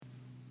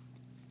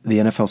The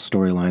NFL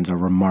storylines are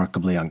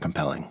remarkably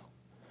uncompelling.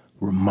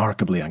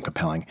 Remarkably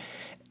uncompelling.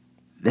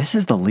 This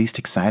is the least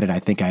excited I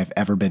think I've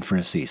ever been for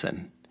a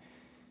season.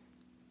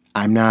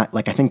 I'm not,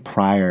 I think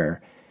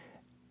prior,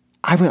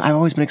 I've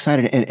always been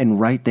excited. And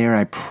right there,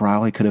 I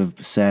probably could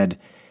have said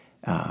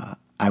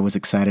I was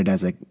excited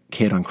as a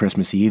kid on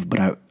Christmas Eve, but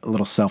a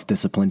little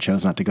self-discipline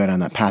chose not to go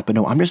down that path. But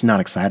no, I'm just not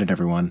excited,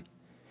 everyone.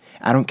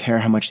 I don't care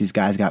how much these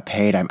guys got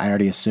paid. I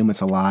already assume it's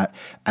a lot.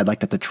 I'd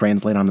like that to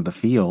translate onto the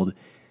field,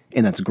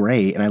 and that's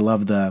great. And I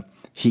love the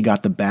he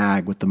got the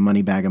bag with the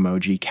money bag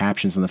emoji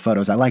captions in the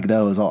photos. I like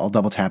those. I'll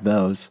double tap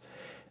those.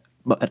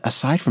 But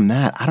aside from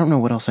that, I don't know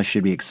what else I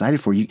should be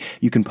excited for. You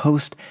can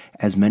post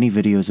as many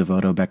videos of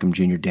Odell Beckham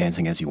Jr.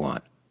 dancing as you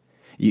want.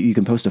 You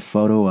can post a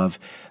photo of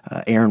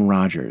Aaron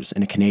Rodgers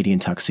in a Canadian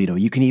tuxedo.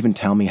 You can even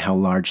tell me how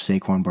large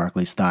Saquon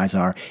Barkley's thighs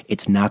are.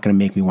 It's not going to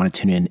make me want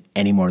to tune in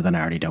any more than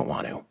I already don't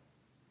want to.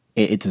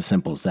 It's as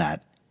simple as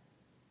that.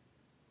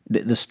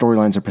 The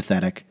storylines are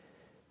pathetic.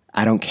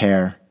 I don't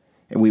care.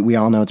 We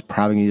all know it's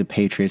probably going to be the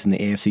Patriots in the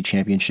AFC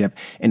Championship.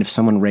 And if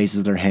someone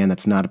raises their hand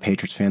that's not a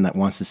Patriots fan that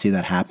wants to see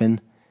that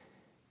happen,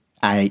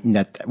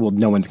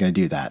 no one's going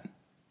to do that.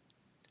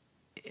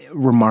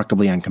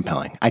 Remarkably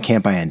uncompelling. I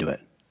can't buy into it.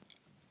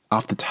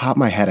 Off the top of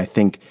my head, I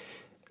think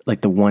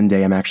the one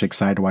day I'm actually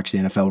excited to watch the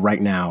NFL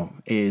right now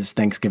is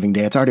Thanksgiving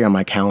Day. It's already on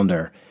my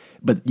calendar,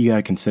 but you got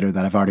to consider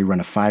that I've already run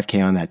a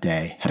 5K on that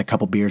day, had a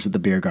couple beers at the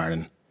beer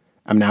garden.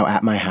 I'm now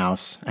at my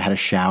house. I had a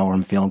shower.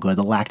 I'm feeling good.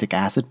 The lactic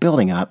acid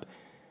building up.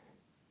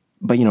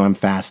 But, I'm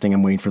fasting.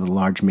 I'm waiting for the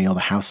large meal. The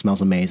house smells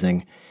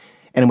amazing.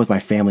 And I'm with my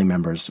family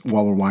members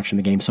while we're watching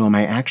the game. So am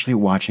I actually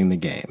watching the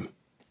game?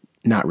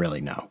 Not really,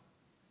 no.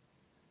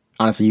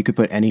 Honestly, you could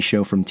put any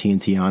show from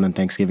TNT on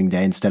Thanksgiving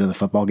Day instead of the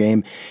football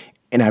game,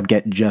 and I'd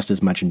get just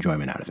as much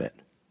enjoyment out of it.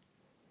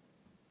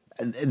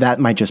 That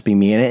might just be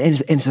me.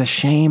 And it's a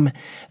shame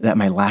that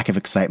my lack of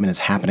excitement is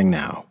happening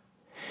now,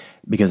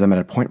 because I'm at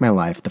a point in my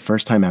life, the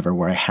first time ever,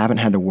 where I haven't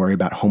had to worry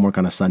about homework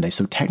on a Sunday.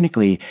 So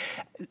technically,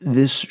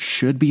 this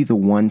should be the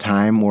one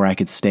time where I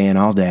could stay in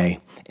all day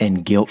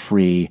and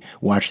guilt-free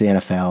watch the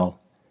NFL,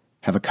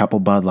 have a couple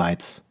Bud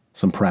Lights,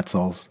 some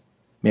pretzels,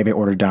 maybe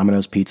order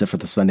Domino's pizza for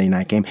the Sunday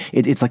night game.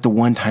 It's like the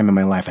one time in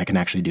my life I can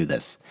actually do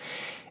this.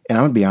 And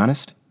I'm going to be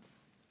honest,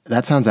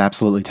 that sounds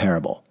absolutely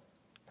terrible.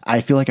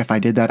 I feel like if I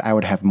did that, I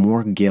would have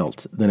more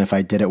guilt than if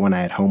I did it when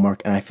I had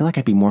homework, and I feel like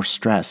I'd be more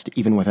stressed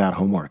even without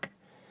homework.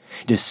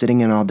 Just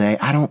sitting in all day,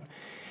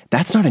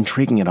 that's not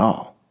intriguing at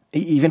all.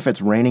 Even if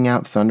it's raining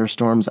out,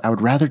 thunderstorms, I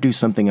would rather do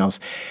something else.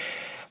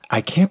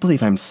 I can't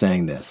believe I'm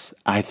saying this.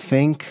 I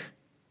think,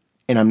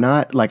 and I'm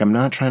not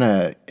trying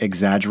to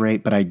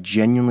exaggerate, but I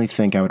genuinely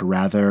think I would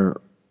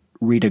rather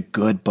read a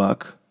good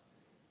book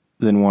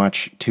than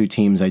watch two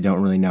teams I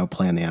don't really know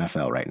play in the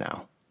NFL right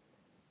now.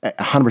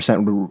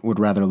 100% would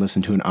rather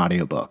listen to an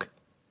audiobook.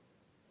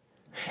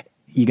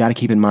 You got to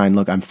keep in mind,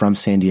 look, I'm from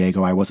San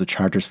Diego. I was a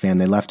Chargers fan.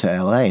 They left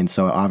to LA, and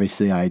so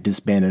obviously I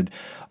disbanded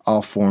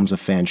all forms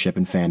of fanship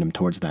and fandom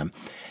towards them.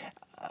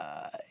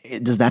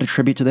 Does that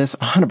attribute to this?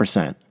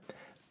 100%.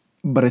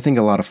 But I think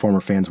a lot of former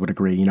fans would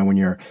agree. When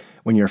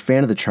you're a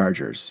fan of the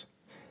Chargers,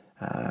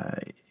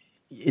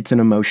 it's an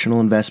emotional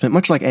investment,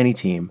 much like any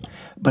team.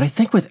 But I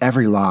think with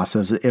every loss,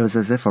 it was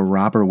as if a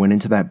robber went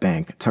into that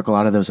bank, took a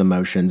lot of those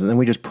emotions, and then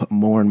we just put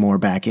more and more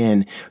back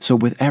in. So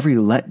with every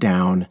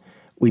letdown,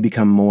 we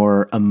become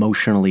more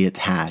emotionally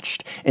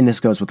attached. And this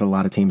goes with a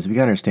lot of teams. We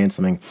got to understand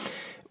something.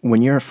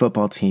 When you're a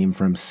football team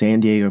from San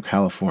Diego,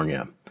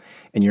 California,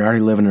 and you're already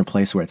living in a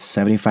place where it's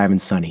 75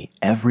 and sunny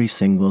every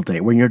single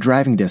day, when you're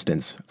driving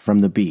distance from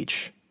the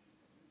beach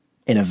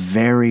in a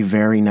very,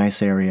 very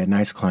nice area,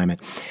 nice climate,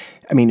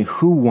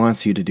 who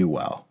wants you to do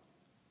well?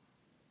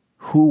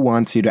 Who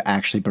wants you to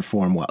actually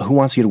perform well? Who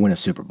wants you to win a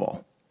Super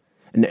Bowl?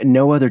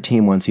 No other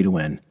team wants you to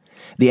win.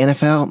 The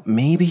NFL,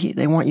 maybe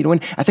they want you to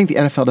win. I think the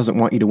NFL doesn't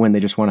want you to win. They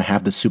just want to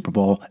have the Super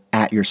Bowl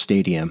at your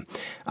stadium.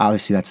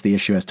 Obviously, that's the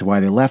issue as to why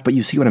they left, but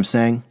you see what I'm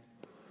saying?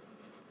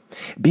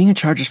 Being a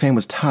Chargers fan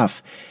was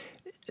tough.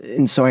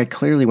 And so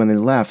when they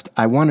left,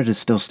 I wanted to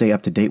still stay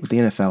up to date with the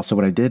NFL. So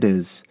what I did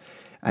is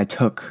I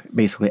took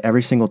basically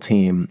every single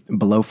team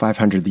below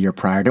 500 the year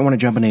prior. I didn't want to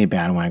jump in any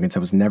bandwagons. I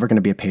was never going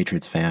to be a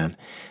Patriots fan.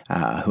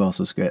 Who else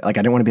was good? I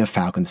didn't want to be a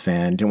Falcons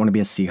fan. Didn't want to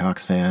be a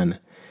Seahawks fan.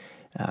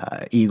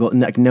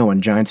 No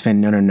one. Giants fan.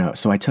 No.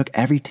 So I took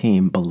every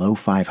team below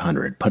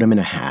 500, put them in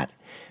a hat.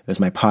 It was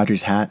my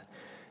Padres hat.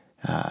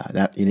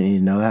 That you didn't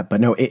even know that,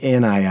 but no.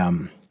 And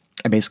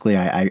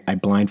I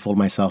blindfolded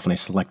myself and I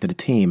selected a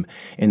team,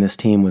 and this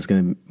team was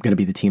going to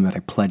be the team that I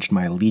pledged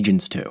my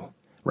allegiance to,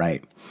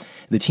 right?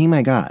 The team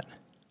I got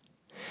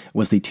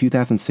was the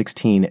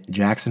 2016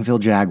 Jacksonville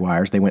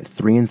Jaguars. They went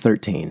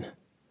 3-13.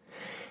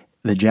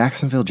 The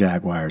Jacksonville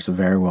Jaguars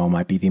very well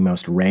might be the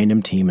most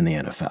random team in the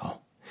NFL.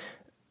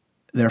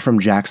 They're from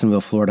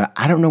Jacksonville, Florida.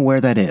 I don't know where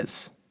that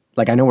is.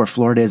 I know where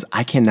Florida is.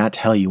 I cannot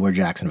tell you where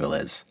Jacksonville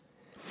is.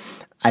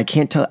 I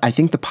can't tell. I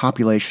think the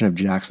population of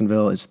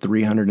Jacksonville is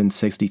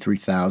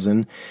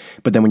 363,000.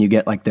 But then when you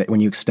get when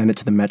you extend it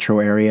to the metro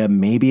area,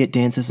 maybe it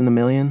dances in the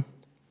million.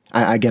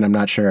 I'm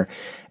not sure.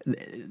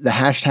 The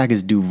hashtag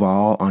is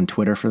Duval on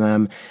Twitter for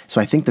them.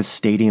 So I think the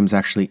stadium's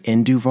actually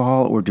in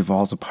Duval, or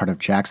Duval's a part of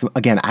Jacksonville.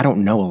 Again, I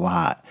don't know a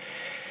lot,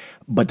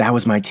 but that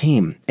was my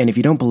team. And if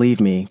you don't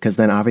believe me, because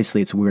then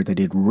obviously it's weird, they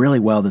did really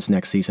well this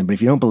next season. But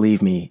if you don't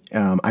believe me,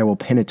 I will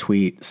pin a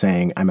tweet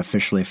saying I'm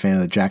officially a fan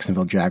of the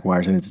Jacksonville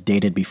Jaguars, and it's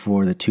dated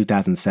before the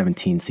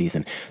 2017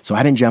 season. So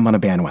I didn't jump on a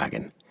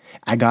bandwagon.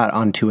 I got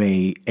onto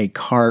a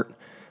cart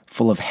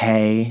full of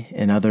hay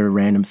and other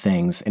random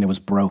things, and it was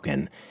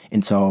broken.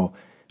 And so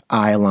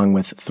I, along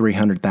with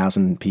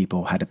 300,000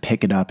 people, had to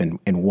pick it up and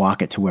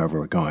walk it to wherever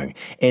we're going.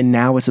 And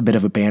now it's a bit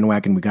of a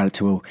bandwagon. We got it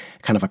to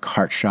kind of a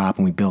cart shop,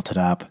 and we built it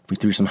up. We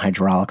threw some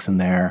hydraulics in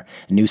there,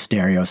 a new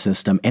stereo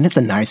system, and it's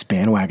a nice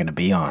bandwagon to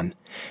be on,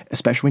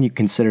 especially when you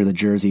consider the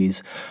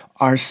jerseys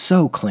are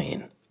so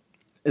clean.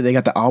 They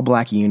got the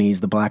all-black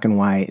unis, the black and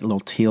white, a little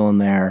teal in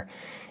there,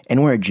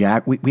 and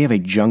we have a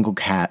jungle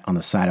cat on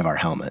the side of our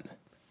helmet.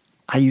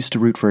 I used to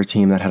root for a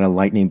team that had a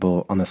lightning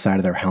bolt on the side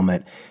of their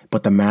helmet,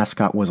 but the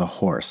mascot was a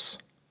horse.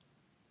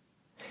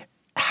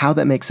 How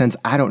that makes sense,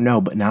 I don't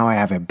know, but now I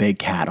have a big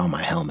cat on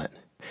my helmet.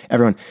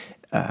 Everyone,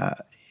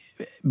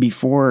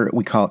 before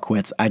we call it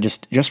quits,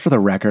 just for the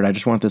record, I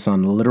just want this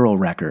on literal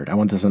record. I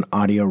want this on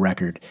audio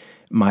record.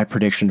 My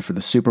prediction for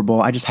the Super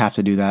Bowl, I just have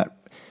to do that.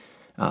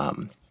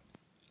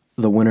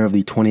 The winner of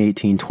the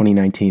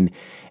 2018-2019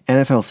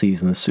 NFL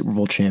season, the Super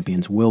Bowl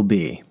champions, will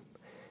be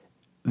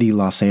the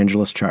Los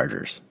Angeles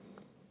Chargers.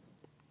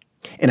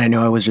 And I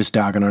know I was just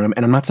dogging on them,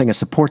 and I'm not saying I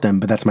support them,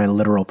 but that's my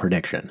literal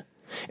prediction.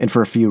 And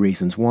for a few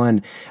reasons.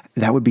 One,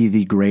 that would be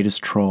the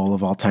greatest troll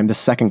of all time, the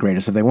second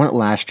greatest. If they won it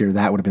last year,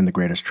 that would have been the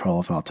greatest troll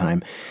of all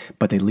time.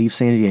 But they leave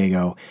San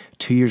Diego.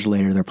 2 years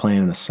later, they're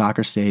playing in a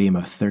soccer stadium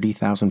of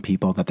 30,000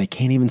 people that they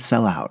can't even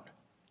sell out.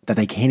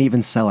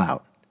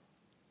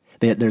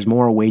 There's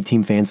more away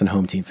team fans than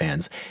home team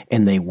fans,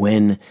 and they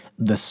win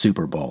the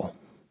Super Bowl.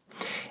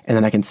 And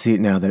then I can see it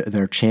now,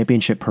 their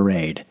championship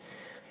parade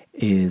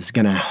is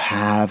going to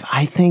have,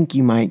 I think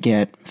you might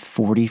get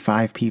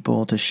 45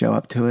 people to show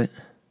up to it.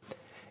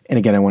 And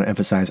again, I want to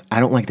emphasize,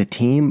 I don't like the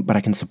team, but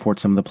I can support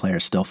some of the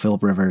players still.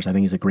 Philip Rivers, I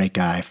think he's a great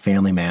guy,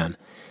 family man,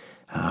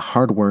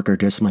 hard worker,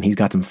 discipline. He's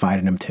got some fight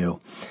in him too.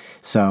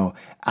 So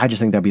I just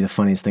think that'd be the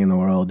funniest thing in the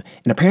world.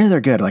 And apparently they're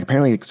good. Like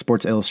apparently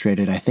Sports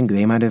Illustrated, I think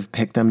they might have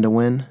picked them to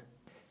win.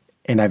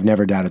 And I've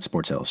never doubted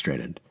Sports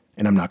Illustrated.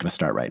 And I'm not going to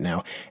start right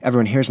now.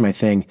 Everyone, here's my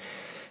thing.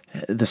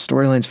 The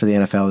storylines for the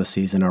NFL this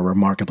season are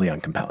remarkably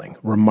uncompelling.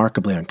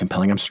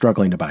 I'm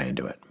struggling to buy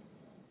into it.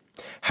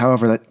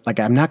 However,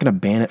 I'm not going to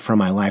ban it from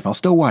my life. I'll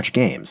still watch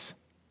games.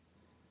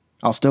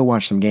 I'll still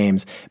watch some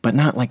games, but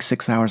not like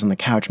 6 hours on the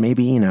couch.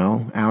 Maybe,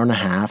 hour and a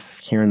half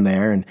here and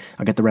there, and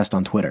I'll get the rest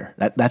on Twitter.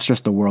 That's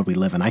just the world we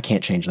live in. I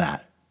can't change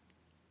that.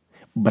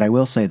 But I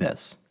will say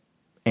this,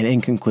 and in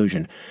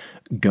conclusion,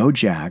 go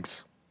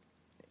Jags,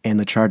 and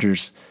the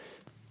Chargers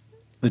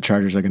are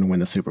going to win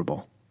the Super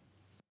Bowl.